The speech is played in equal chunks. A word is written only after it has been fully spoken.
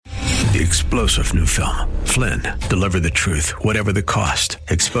The explosive new film, Flynn, deliver the truth, whatever the cost,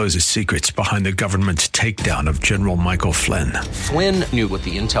 exposes secrets behind the government's takedown of General Michael Flynn. Flynn knew what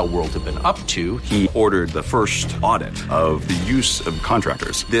the intel world had been up to. He ordered the first audit of the use of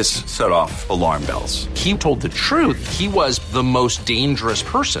contractors. This set off alarm bells. He told the truth. He was the most dangerous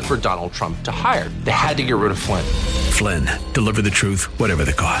person for Donald Trump to hire. They had to get rid of Flynn. Flynn, deliver the truth, whatever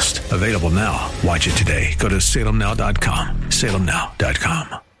the cost. Available now. Watch it today. Go to salemnow.com.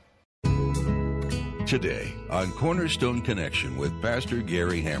 salemnow.com. Today on Cornerstone Connection with Pastor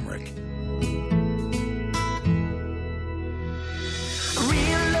Gary Hamrick.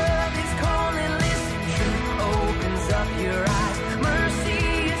 Real love is calling, listen, truth opens up your eyes. Mercy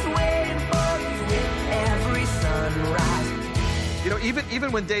is waiting for you with every sunrise. You know,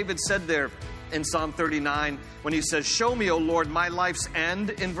 even when David said there in Psalm 39, when he says, show me, O Lord, my life's end,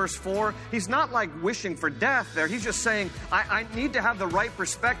 in verse 4, he's not like wishing for death there. He's just saying, I need to have the right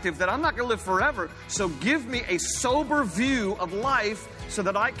perspective that I'm not going to live forever, so give me a sober view of life so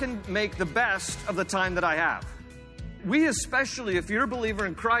that I can make the best of the time that I have. We especially, if you're a believer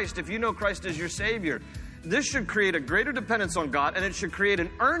in Christ, if you know Christ as your Savior, this should create a greater dependence on God, and it should create an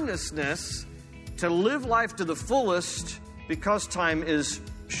earnestness to live life to the fullest because time is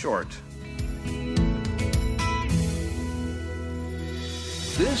short.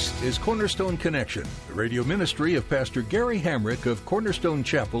 This is Cornerstone Connection, the radio ministry of Pastor Gary Hamrick of Cornerstone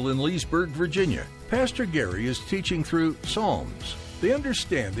Chapel in Leesburg, Virginia. Pastor Gary is teaching through Psalms. The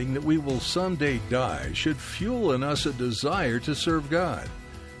understanding that we will someday die should fuel in us a desire to serve God.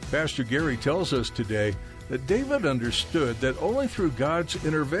 Pastor Gary tells us today that David understood that only through God's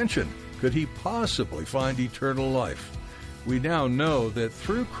intervention could he possibly find eternal life. We now know that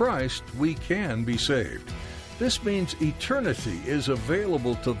through Christ we can be saved. This means eternity is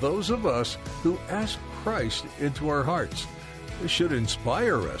available to those of us who ask Christ into our hearts. This should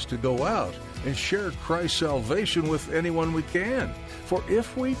inspire us to go out and share Christ's salvation with anyone we can. For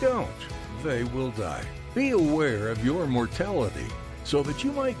if we don't, they will die. Be aware of your mortality so that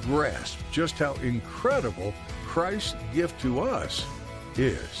you might grasp just how incredible Christ's gift to us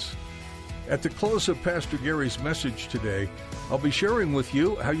is. At the close of Pastor Gary's message today, I'll be sharing with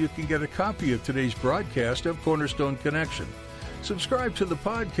you how you can get a copy of today's broadcast of Cornerstone Connection. Subscribe to the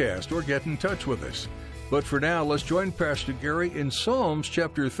podcast or get in touch with us. But for now, let's join Pastor Gary in Psalms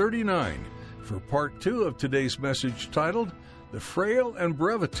chapter 39 for part 2 of today's message titled, The Frail and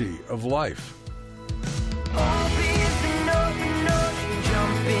Brevity of Life. Open ocean,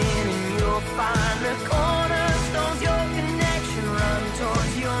 jump in and you'll find the cornerstones, your connection, run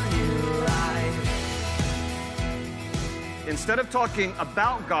towards your new life. Instead of talking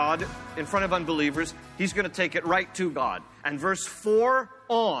about God in front of unbelievers, he's going to take it right to God. And verse 4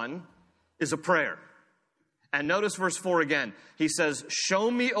 on is a prayer. And notice verse 4 again. He says,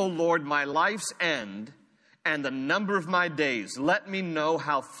 show me, O Lord, my life's end and the number of my days. Let me know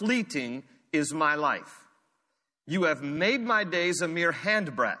how fleeting is my life. You have made my days a mere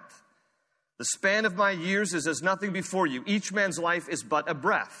handbreadth. The span of my years is as nothing before you. Each man's life is but a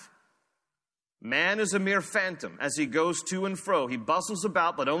breath. Man is a mere phantom as he goes to and fro. He bustles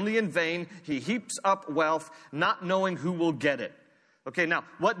about, but only in vain. He heaps up wealth, not knowing who will get it. Okay, now,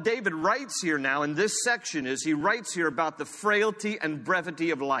 what David writes here now in this section is he writes here about the frailty and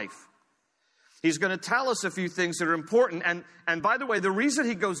brevity of life. He's going to tell us a few things that are important. And by the way, the reason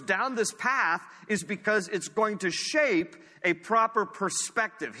he goes down this path is because it's going to shape a proper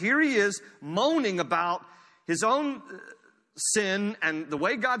perspective. Here he is moaning about his own sin and the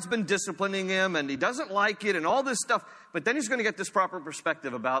way God's been disciplining him, and he doesn't like it and all this stuff. But then he's going to get this proper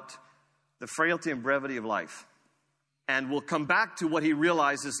perspective about the frailty and brevity of life. And we'll come back to what he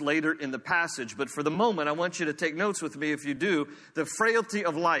realizes later in the passage. But for the moment, I want you to take notes with me if you do. The frailty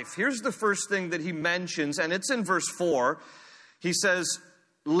of life. Here's the first thing that he mentions, and it's in verse 4. He says,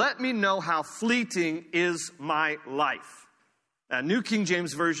 let me know how fleeting is my life. New King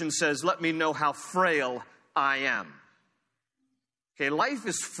James Version says, let me know how frail I am. Okay, life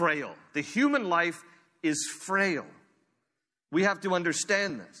is frail. The human life is frail. We have to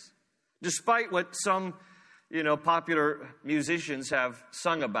understand this. Despite what some popular musicians have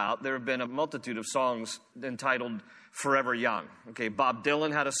sung about, there have been a multitude of songs entitled Forever Young. Okay, Bob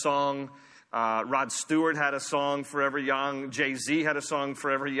Dylan had a song. Rod Stewart had a song, Forever Young. Jay-Z had a song,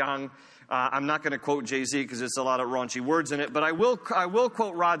 Forever Young. I'm not going to quote Jay-Z because it's a lot of raunchy words in it, but I will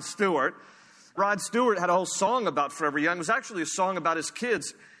quote Rod Stewart. Rod Stewart had a whole song about Forever Young. It was actually a song about his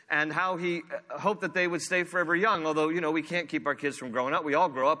kids and how he hoped that they would stay forever young. Although, we can't keep our kids from growing up. We all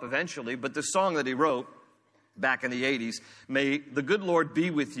grow up eventually. But the song that he wrote back in the 80s, may the good Lord be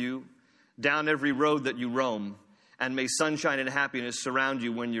with you down every road that you roam, And may sunshine and happiness surround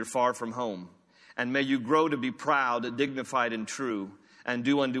you when you're far from home. And may you grow to be proud, dignified, and true, and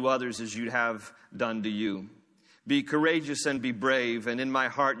do unto others as you'd have done to you. Be courageous and be brave, and in my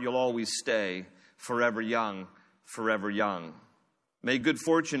heart you'll always stay, forever young, forever young. May good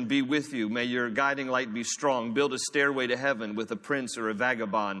fortune be with you. May your guiding light be strong. Build a stairway to heaven with a prince or a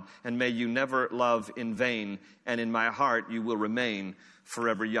vagabond, and may you never love in vain. And in my heart you will remain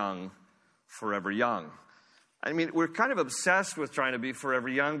forever young, forever young. I mean, we're kind of obsessed with trying to be forever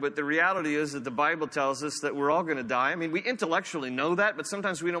young, but the reality is that the Bible tells us that we're all going to die. I mean, we intellectually know that, but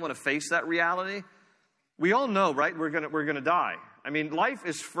sometimes we don't want to face that reality. We all know, right? We're going to die. I mean, life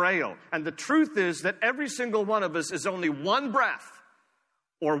is frail. And the truth is that every single one of us is only one breath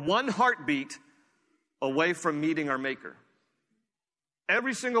or one heartbeat away from meeting our Maker.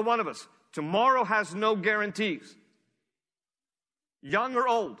 Every single one of us. Tomorrow has no guarantees. Young or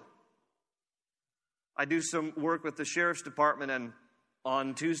old. I do some work with the sheriff's department, and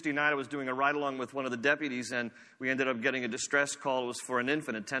on Tuesday night I was doing a ride-along with one of the deputies, and we ended up getting a distress call. It was for an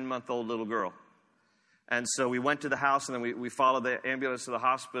infant, a 10-month-old little girl. And so we went to the house, and then we followed the ambulance to the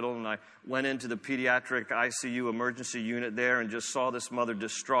hospital, and I went into the pediatric ICU emergency unit there and just saw this mother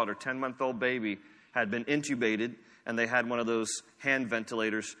distraught. Her 10-month-old baby had been intubated, and they had one of those hand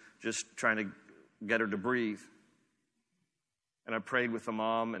ventilators just trying to get her to breathe. And I prayed with the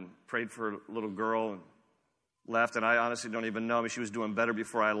mom and prayed for a little girl and left. And I honestly don't even know. I mean, she was doing better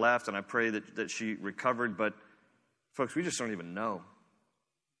before I left, and I prayed that she recovered. But, folks, we just don't even know.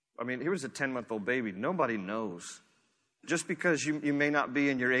 I mean, here was a 10-month-old baby. Nobody knows. Just because you may not be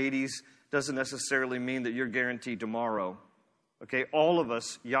in your 80s doesn't necessarily mean that you're guaranteed tomorrow. Okay, all of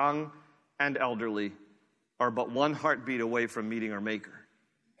us, young and elderly, are but one heartbeat away from meeting our Maker.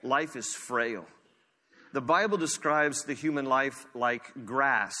 Life is frail. The Bible describes the human life like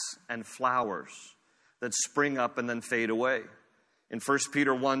grass and flowers that spring up and then fade away. In 1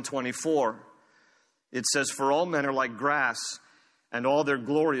 Peter 1:24, it says, "For all men are like grass, and all their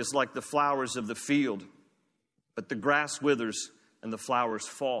glory is like the flowers of the field. But the grass withers and the flowers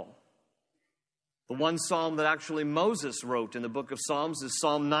fall." The one psalm that actually Moses wrote in the book of Psalms is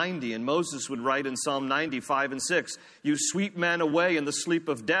Psalm 90. And Moses would write in Psalm 90, 5 and 6, "You sweep men away in the sleep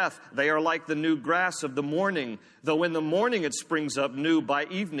of death. They are like the new grass of the morning. Though in the morning it springs up new, by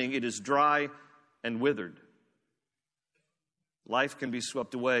evening it is dry and withered." Life can be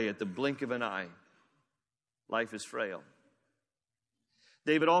swept away at the blink of an eye. Life is frail.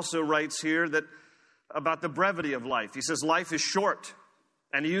 David also writes here that about the brevity of life. He says life is short.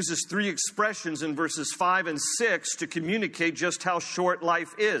 And he uses three expressions in verses 5 and 6 to communicate just how short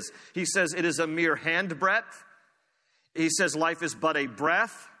life is. He says it is a mere handbreadth. He says life is but a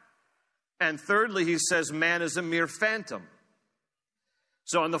breath. And thirdly, he says man is a mere phantom.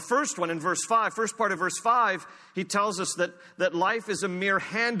 So on the first one, in verse 5, first part of verse 5, he tells us that life is a mere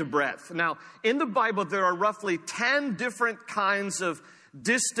handbreadth. Now, in the Bible, there are roughly 10 different kinds of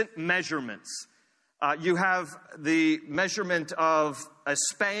distant measurements. You have the measurement of a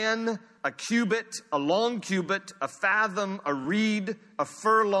span, a cubit, a long cubit, a fathom, a reed, a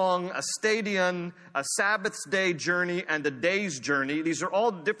furlong, a stadion, a Sabbath's day journey, and a day's journey. These are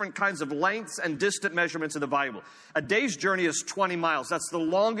all different kinds of lengths and distant measurements in the Bible. A day's journey is 20 miles. That's the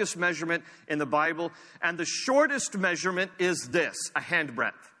longest measurement in the Bible. And the shortest measurement is this, a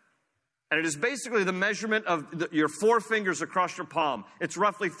handbreadth. And it is basically the measurement of your 4 fingers across your palm. It's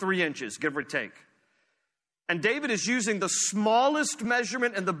roughly 3 inches, give or take. And David is using the smallest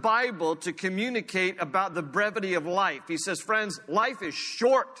measurement in the Bible to communicate about the brevity of life. He says, friends, life is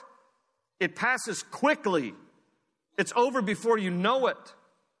short. It passes quickly. It's over before you know it.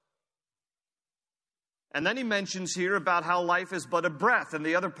 And then he mentions here about how life is but a breath. In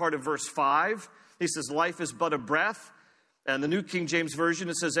the other part of verse 5, he says, life is but a breath. And the New King James Version,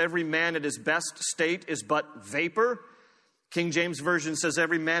 it says, every man at his best state is but vapor. King James Version says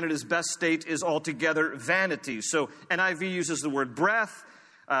every man at his best state is altogether vanity. So NIV uses the word breath.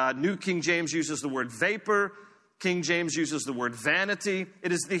 New King James uses the word vapor. King James uses the word vanity.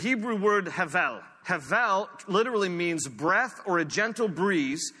 It is the Hebrew word havel. Havel literally means breath or a gentle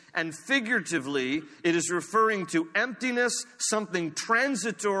breeze, and figuratively it is referring to emptiness, something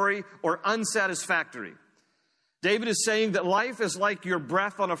transitory or unsatisfactory. David is saying that life is like your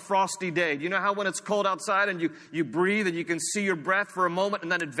breath on a frosty day. You know how when it's cold outside and you breathe and you can see your breath for a moment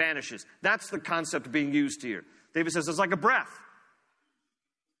and then it vanishes? That's the concept being used here. David says it's like a breath.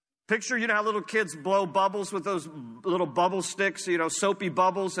 Picture, you know how little kids blow bubbles with those little bubble sticks, soapy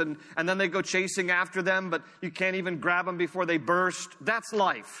bubbles, and then they go chasing after them, but you can't even grab them before they burst. That's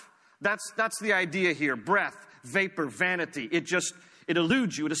life. That's the idea here. Breath, vapor, vanity. It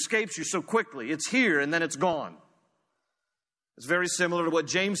eludes you. It escapes you so quickly. It's here and then it's gone. It's very similar to what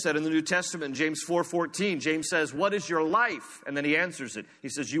James said in the New Testament, in James 4:14. James says, what is your life? And then he answers it. He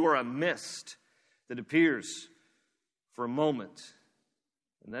says, you are a mist that appears for a moment,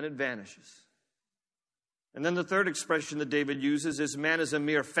 and then it vanishes. And then the third expression that David uses is, man is a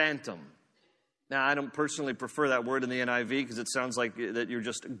mere phantom. Now, I don't personally prefer that word in the NIV because it sounds like that you're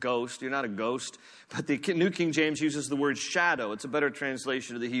just a ghost. You're not a ghost. But the New King James uses the word shadow. It's a better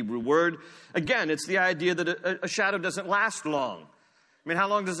translation of the Hebrew word. Again, it's the idea that a shadow doesn't last long. I mean, how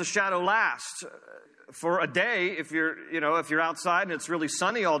long does a shadow last? For a day, if you're outside and it's really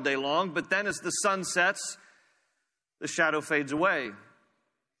sunny all day long. But then as the sun sets, the shadow fades away.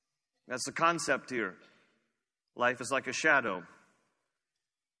 That's the concept here. Life is like a shadow.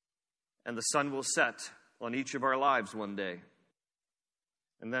 And the sun will set on each of our lives one day.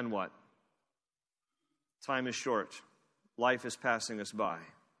 And then what? Time is short. Life is passing us by.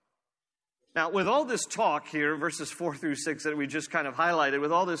 Now, with all this talk here, verses 4 through 6 that we just kind of highlighted,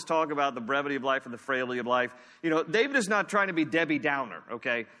 with all this talk about the brevity of life and the frailty of life, David is not trying to be Debbie Downer,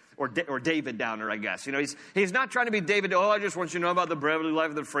 okay? Or David Downer, I guess. He's not trying to be David, I just want you to know about the brevity of life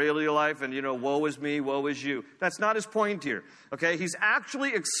and the frailty of life, and, woe is me, woe is you. That's not his point here, okay? He's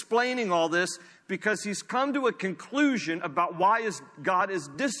actually explaining all this because he's come to a conclusion about why God is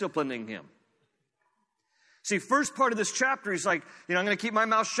disciplining him. See, first part of this chapter, he's like, I'm going to keep my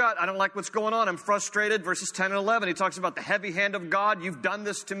mouth shut. I don't like what's going on. I'm frustrated. Verses 10 and 11, he talks about the heavy hand of God. You've done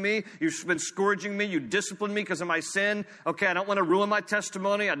this to me. You've been scourging me. You disciplined me because of my sin. Okay, I don't want to ruin my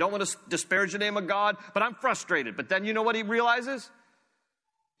testimony. I don't want to disparage the name of God, but I'm frustrated. But then you know what he realizes?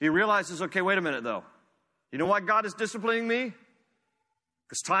 He realizes, okay, wait a minute, though. You know why God is disciplining me?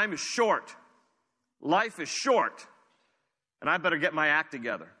 Because time is short. Life is short. And I better get my act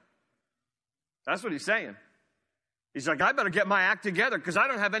together. That's what he's saying. He's like, I better get my act together because I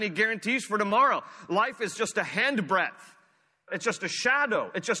don't have any guarantees for tomorrow. Life is just a handbreadth. It's just a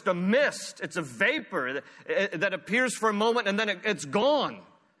shadow. It's just a mist. It's a vapor that appears for a moment and then it's gone.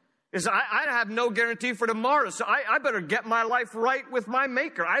 I have no guarantee for tomorrow, so I better get my life right with my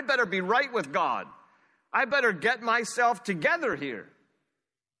Maker. I better be right with God. I better get myself together here.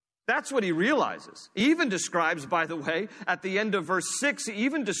 That's what he realizes. He even describes, by the way, at the end of verse 6, he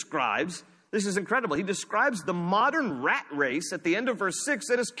even describes, this is incredible, he describes the modern rat race at the end of verse 6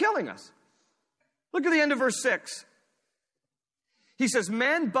 that is killing us. Look at the end of verse 6. He says,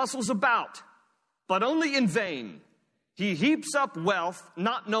 man bustles about, but only in vain. He heaps up wealth,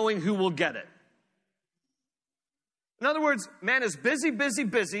 not knowing who will get it. In other words, man is busy,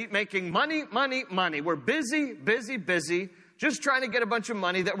 making money. We're busy, just trying to get a bunch of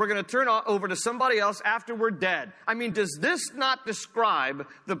money that we're going to turn over to somebody else after we're dead. I mean, does this not describe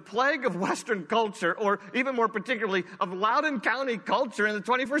the plague of Western culture, or even more particularly of Loudoun County culture in the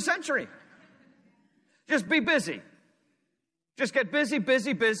 21st century? Just be busy. Just get busy,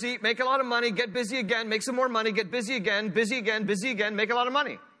 make a lot of money, get busy again, make some more money, get busy again, make a lot of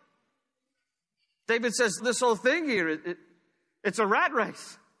money. David says this whole thing here, it's a rat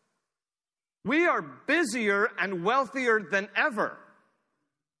race. We are busier and wealthier than ever.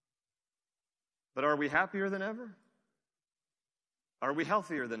 But are we happier than ever? Are we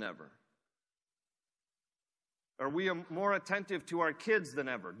healthier than ever? Are we more attentive to our kids than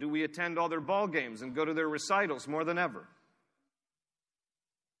ever? Do we attend all their ball games and go to their recitals more than ever?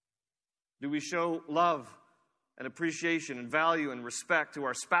 Do we show love and appreciation and value and respect to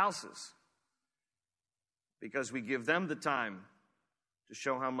our spouses because we give them the time to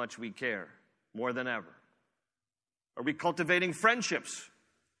show how much we care more than ever? Are we cultivating friendships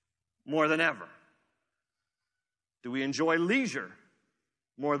more than ever? Do we enjoy leisure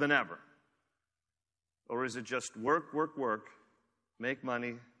more than ever? Or is it just work, make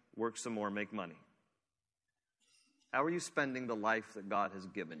money, work some more, make money? How are you spending the life that God has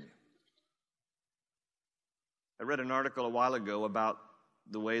given you? I read an article a while ago about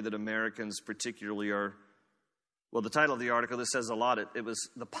the way that Americans particularly are, well, the title of the article, this says a lot, it was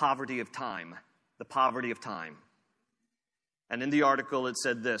The Poverty of Time. The Poverty of Time. And in the article it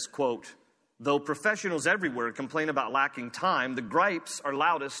said this, quote, though professionals everywhere complain about lacking time, the gripes are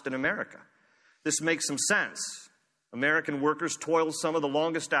loudest in America. This makes some sense. American workers toil some of the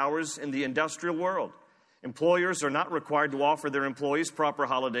longest hours in the industrial world. Employers are not required to offer their employees proper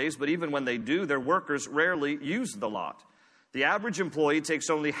holidays, but even when they do, their workers rarely use the lot. The average employee takes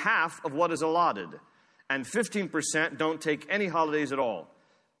only half of what is allotted, and 15% don't take any holidays at all.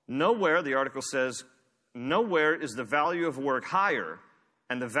 Nowhere, the article says, nowhere is the value of work higher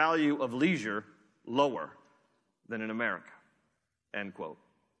and the value of leisure lower than in America, end quote.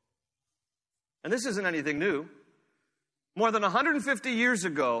 And this isn't anything new. More than 150 years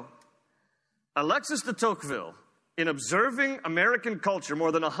ago, Alexis de Tocqueville, in observing American culture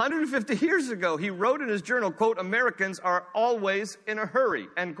more than 150 years ago, he wrote in his journal, quote, "Americans are always in a hurry,"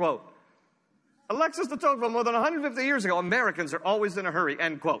 end quote. Alexis de Tocqueville, more than 150 years ago, Americans are always in a hurry,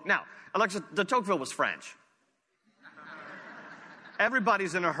 end quote. Now, Alexis de Tocqueville was French.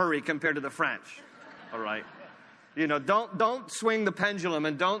 Everybody's in a hurry compared to the French, all right? You know, don't swing the pendulum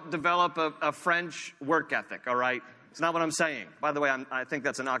and don't develop a French work ethic, all right? It's not what I'm saying. By the way, I think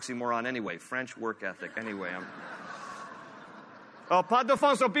that's an oxymoron anyway, French work ethic anyway. Oh, pas de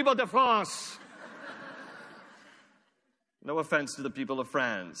France aux people de France. No offense to the people of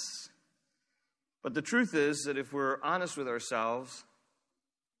France. But the truth is that if we're honest with ourselves,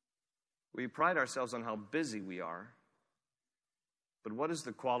 we pride ourselves on how busy we are. But what is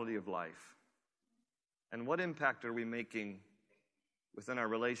the quality of life? And what impact are we making within our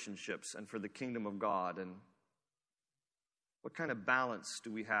relationships and for the kingdom of God? And what kind of balance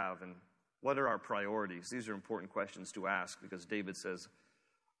do we have? And what are our priorities? These are important questions to ask because David says,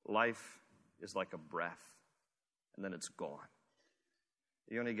 life is like a breath, and then it's gone.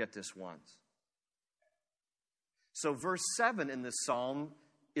 You only get this once. So verse 7 in this psalm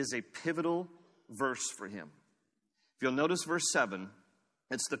is a pivotal verse for him. If you'll notice verse 7,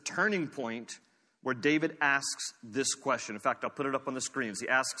 it's the turning point where David asks this question. In fact, I'll put it up on the screens. He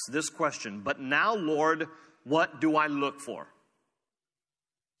asks this question, "But now, Lord, what do I look for?"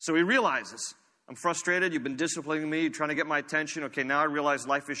 So he realizes, I'm frustrated, you've been disciplining me, you're trying to get my attention. Okay, now I realize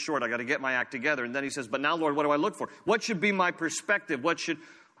life is short, I got to get my act together. And then he says, "But now, Lord, what do I look for? What should be my perspective? What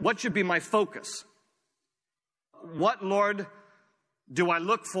should be my focus? What, Lord, do I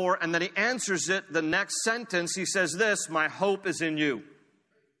look for?" And then he answers it. The next sentence, he says this, "My hope is in you."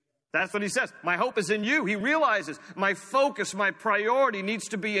 That's what he says. My hope is in you. He realizes my focus, my priority needs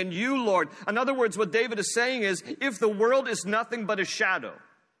to be in you, Lord. In other words, what David is saying is, if the world is nothing but a shadow,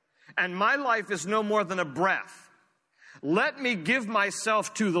 and my life is no more than a breath, let me give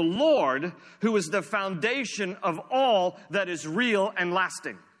myself to the Lord, who is the foundation of all that is real and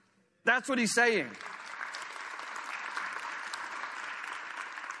lasting. That's what he's saying.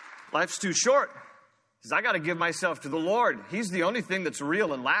 Life's too short. He says, I got to give myself to the Lord. He's the only thing that's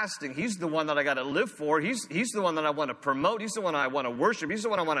real and lasting. He's the one that I got to live for. He's the one that I want to promote. He's the one I want to worship. He's the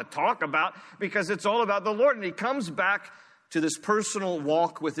one I want to talk about because it's all about the Lord. And he comes back to this personal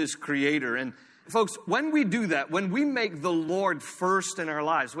walk with his Creator. And folks, when we do that, when we make the Lord first in our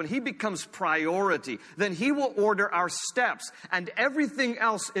lives, when he becomes priority, then he will order our steps. And everything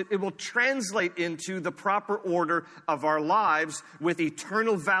else, it will translate into the proper order of our lives with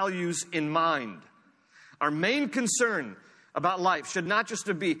eternal values in mind. Our main concern about life should not just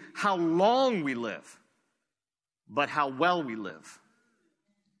be how long we live, but how well we live.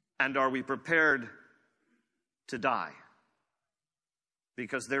 And are we prepared to die?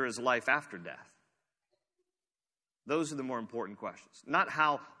 Because there is life after death. Those are the more important questions. Not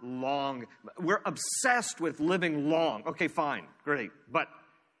how long. We're obsessed with living long. Okay, fine, great. But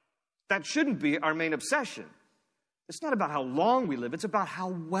that shouldn't be our main obsession. It's not about how long we live. It's about how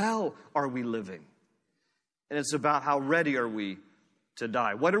well are we living. And it's about how ready are we to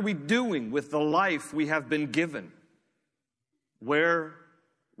die. What are we doing with the life we have been given? Where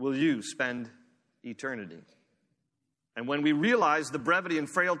will you spend eternity? And when we realize the brevity and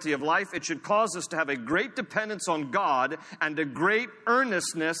frailty of life, it should cause us to have a great dependence on God and a great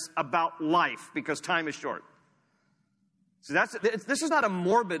earnestness about life, because time is short. So this is not a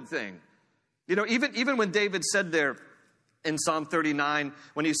morbid thing. You know, even when David said there in Psalm 39,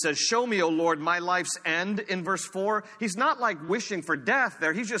 when he says, "Show me, O Lord, my life's end," in verse 4, he's not like wishing for death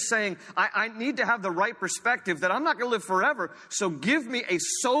there. He's just saying, I need to have the right perspective that I'm not going to live forever, so give me a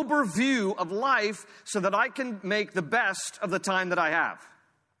sober view of life so that I can make the best of the time that I have.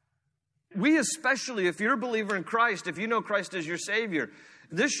 We especially, if you're a believer in Christ, if you know Christ as your Savior,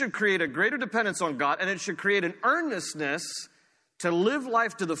 this should create a greater dependence on God, and it should create an earnestness to live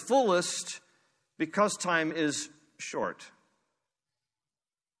life to the fullest because time is short.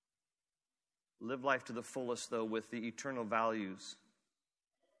 Live life to the fullest, though, with the eternal values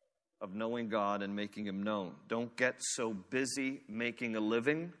of knowing God and making him known. Don't get so busy making a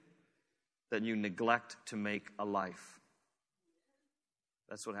living that you neglect to make a life.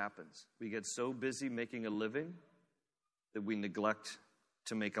 That's what happens. We get so busy making a living that we neglect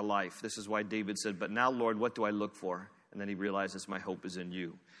to make a life. This is why David said, "But now, Lord, what do I look for?" And then he realizes, my hope is in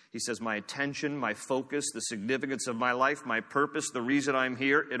you. He says, my attention, my focus, the significance of my life, my purpose, the reason I'm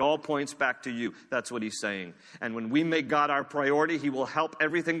here, it all points back to you. That's what he's saying. And when we make God our priority, he will help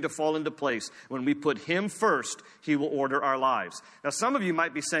everything to fall into place. When we put him first, he will order our lives. Now, some of you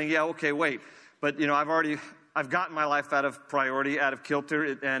might be saying, yeah, okay, wait. But, I've already I've gotten my life out of priority, out of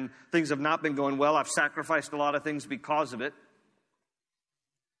kilter, and things have not been going well. I've sacrificed a lot of things because of it.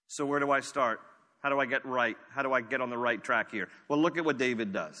 So where do I start? How do I get right? How do I get on the right track here? Well, look at what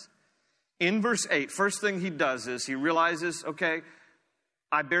David does. In verse 8, first thing he does is he realizes, okay,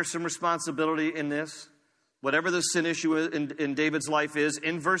 I bear some responsibility in this. Whatever the sin issue in David's life is,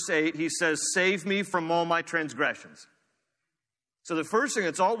 in verse 8, he says, save me from all my transgressions. So the first thing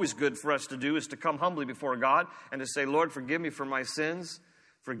that's always good for us to do is to come humbly before God and to say, Lord, forgive me for my sins.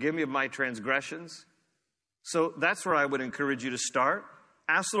 Forgive me of my transgressions. So that's where I would encourage you to start.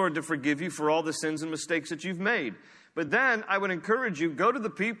 Ask the Lord to forgive you for all the sins and mistakes that you've made. But then I would encourage you, go to the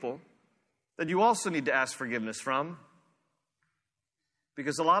people that you also need to ask forgiveness from.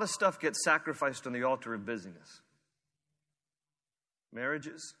 Because a lot of stuff gets sacrificed on the altar of busyness.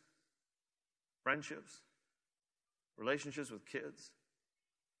 Marriages, friendships, relationships with kids,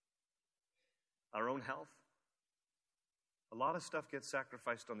 our own health. A lot of stuff gets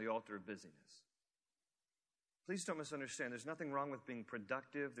sacrificed on the altar of busyness. Please don't misunderstand. There's nothing wrong with being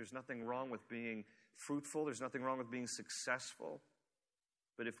productive. There's nothing wrong with being fruitful. There's nothing wrong with being successful.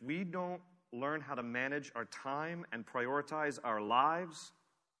 But if we don't learn how to manage our time and prioritize our lives,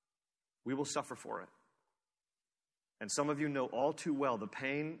 we will suffer for it. And some of you know all too well the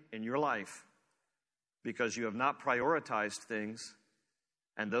pain in your life because you have not prioritized things,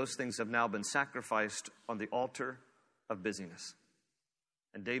 and those things have now been sacrificed on the altar of busyness.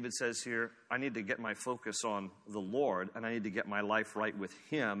 And David says here, I need to get my focus on the Lord, and I need to get my life right with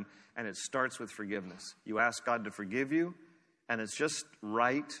Him, and it starts with forgiveness. You ask God to forgive you, and it's just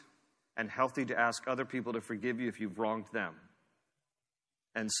right and healthy to ask other people to forgive you if you've wronged them.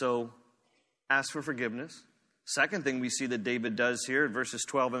 And so, ask for forgiveness. Second thing we see that David does here in verses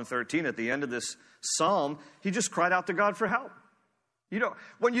 12 and 13, at the end of this psalm, he just cried out to God for help.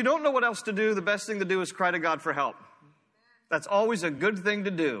 When you don't know what else to do, the best thing to do is cry to God for help. That's always a good thing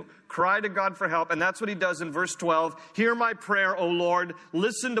to do. Cry to God for help. And that's what he does in verse 12. Hear my prayer, O Lord.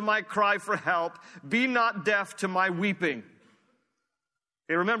 Listen to my cry for help. Be not deaf to my weeping.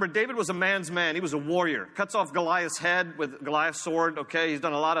 Okay, remember, David was a man's man. He was a warrior. Cuts off Goliath's head with Goliath's sword. Okay, he's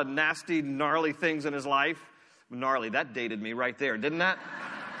done a lot of nasty, gnarly things in his life. Gnarly, that dated me right there, didn't that?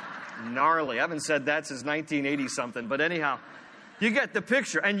 Gnarly. I haven't said that since 1980-something. But anyhow, you get the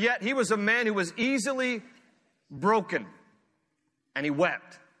picture. And yet, he was a man who was easily broken. And he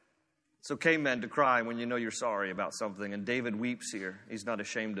wept. It's okay, men, to cry when you know you're sorry about something. And David weeps here. He's not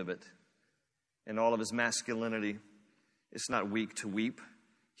ashamed of it. In all of his masculinity, it's not weak to weep.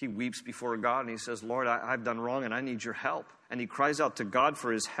 He weeps before God and he says, Lord, I've done wrong and I need your help. And he cries out to God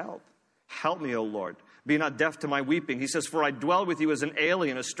for his help. Help me, O Lord. Be not deaf to my weeping. He says, for I dwell with you as an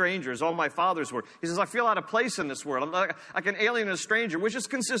alien, a stranger, as all my fathers were. He says, I feel out of place in this world. I'm like an alien and a stranger, which is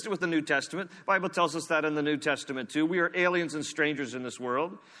consistent with the New Testament. The Bible tells us that in the New Testament too. We are aliens and strangers in this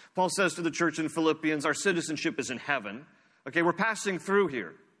world. Paul says to the church in Philippians, our citizenship is in heaven. Okay, we're passing through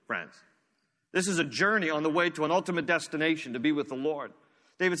here, friends. This is a journey on the way to an ultimate destination, to be with the Lord.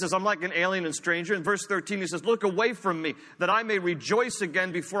 David says, I'm like an alien and stranger. In verse 13, he says, look away from me, that I may rejoice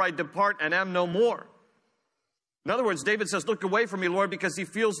again before I depart and am no more. In other words, David says, look away from me, Lord, because he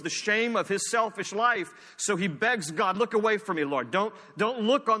feels the shame of his selfish life. So he begs God, look away from me, Lord. Don't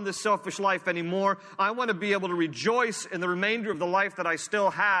look on this selfish life anymore. I want to be able to rejoice in the remainder of the life that I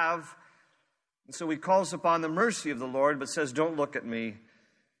still have. And so he calls upon the mercy of the Lord, but says, don't look at me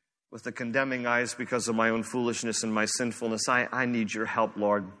with the condemning eyes because of my own foolishness and my sinfulness. I need your help,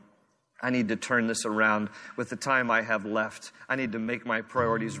 Lord. I need to turn this around with the time I have left. I need to make my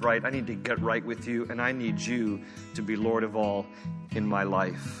priorities right. I need to get right with you, and I need you to be Lord of all in my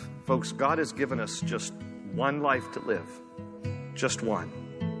life. Folks, God has given us just one life to live, just one.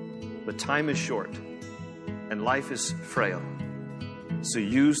 But time is short, and life is frail. So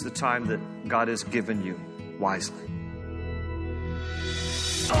use the time that God has given you wisely.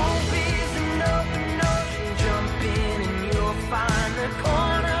 Open ocean, jump in and you'll find the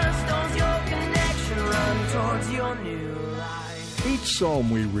cornerstone's your connection. Run towards your new life. Each psalm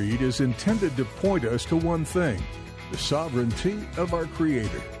we read is intended to point us to one thing, the sovereignty of our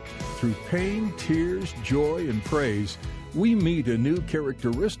Creator. Through pain, tears, joy, and praise, we meet a new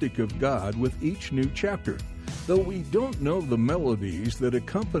characteristic of God with each new chapter. Though we don't know the melodies that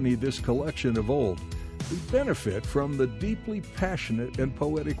accompany this collection of old, we benefit from the deeply passionate and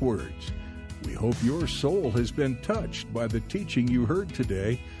poetic words. We hope your soul has been touched by the teaching you heard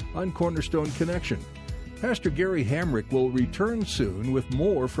today on Cornerstone Connection. Pastor Gary Hamrick will return soon with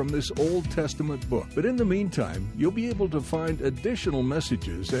more from this Old Testament book. But in the meantime, you'll be able to find additional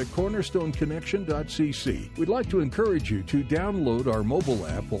messages at cornerstoneconnection.cc. We'd like to encourage you to download our mobile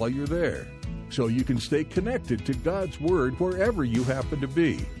app while you're there. so you can stay connected to God's Word wherever you happen to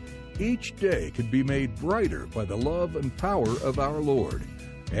be. Each day can be made brighter by the love and power of our Lord.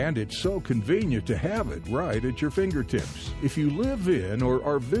 And it's so convenient to have it right at your fingertips. If you live in or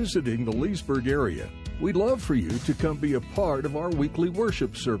are visiting the Leesburg area, we'd love for you to come be a part of our weekly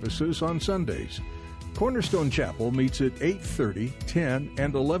worship services on Sundays. Cornerstone Chapel meets at 8:30, 10,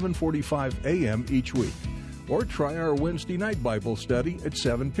 and 11:45 a.m. each week. Or try our Wednesday night Bible study at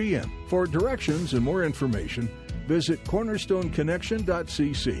 7 p.m. For directions and more information, visit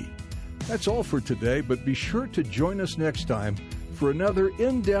cornerstoneconnection.cc. That's all for today, but be sure to join us next time for another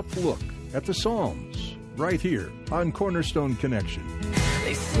in-depth look at the Psalms, right here on Cornerstone Connection.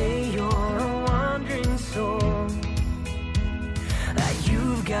 They say you're a wandering soul, that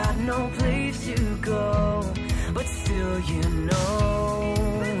you've got no place to go, but still you know,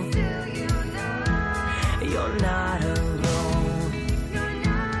 you're not alone.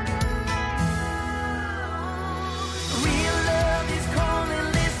 Real love is calling,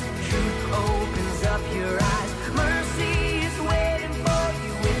 listen, truth opens up your eyes. Mercy is waiting for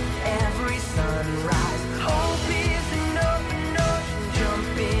you with every sunrise. Hope is an open ocean,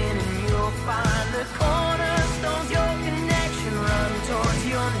 jump in and you'll find the cornerstones, your connection, run towards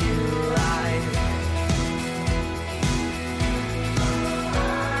your new life.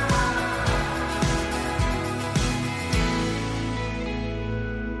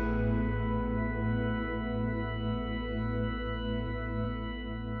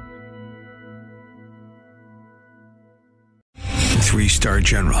 3-star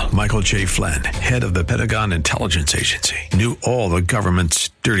General Michael J. Flynn, head of the Pentagon Intelligence Agency, knew all the government's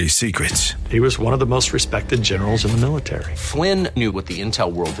dirty secrets. He was one of the most respected generals in the military. Flynn knew what the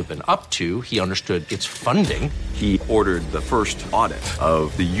intel world had been up to. He understood its funding. He ordered the first audit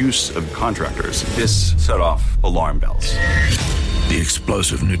of the use of contractors. This set off alarm bells. The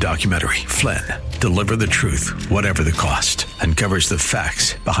explosive new documentary, Flynn, Deliver the Truth, Whatever the Cost, uncovers the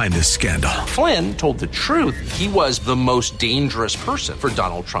facts behind this scandal. Flynn told the truth. He was the most dangerous person for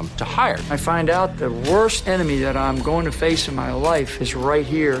Donald Trump to hire. I find out the worst enemy that I'm going to face in my life is right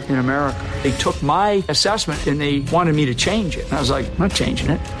here in America. They took my assessment and they wanted me to change it. And I was like, I'm not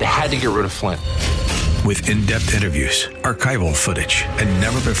changing it. They had to get rid of Flynn. With in-depth interviews, archival footage, and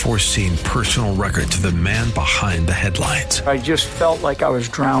never-before-seen personal records of the man behind the headlines. I just felt like I was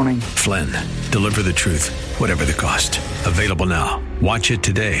drowning. Flynn, Deliver the Truth, Whatever the Cost. Available now. Watch it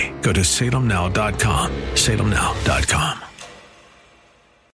today. Go to salemnow.com. salemnow.com.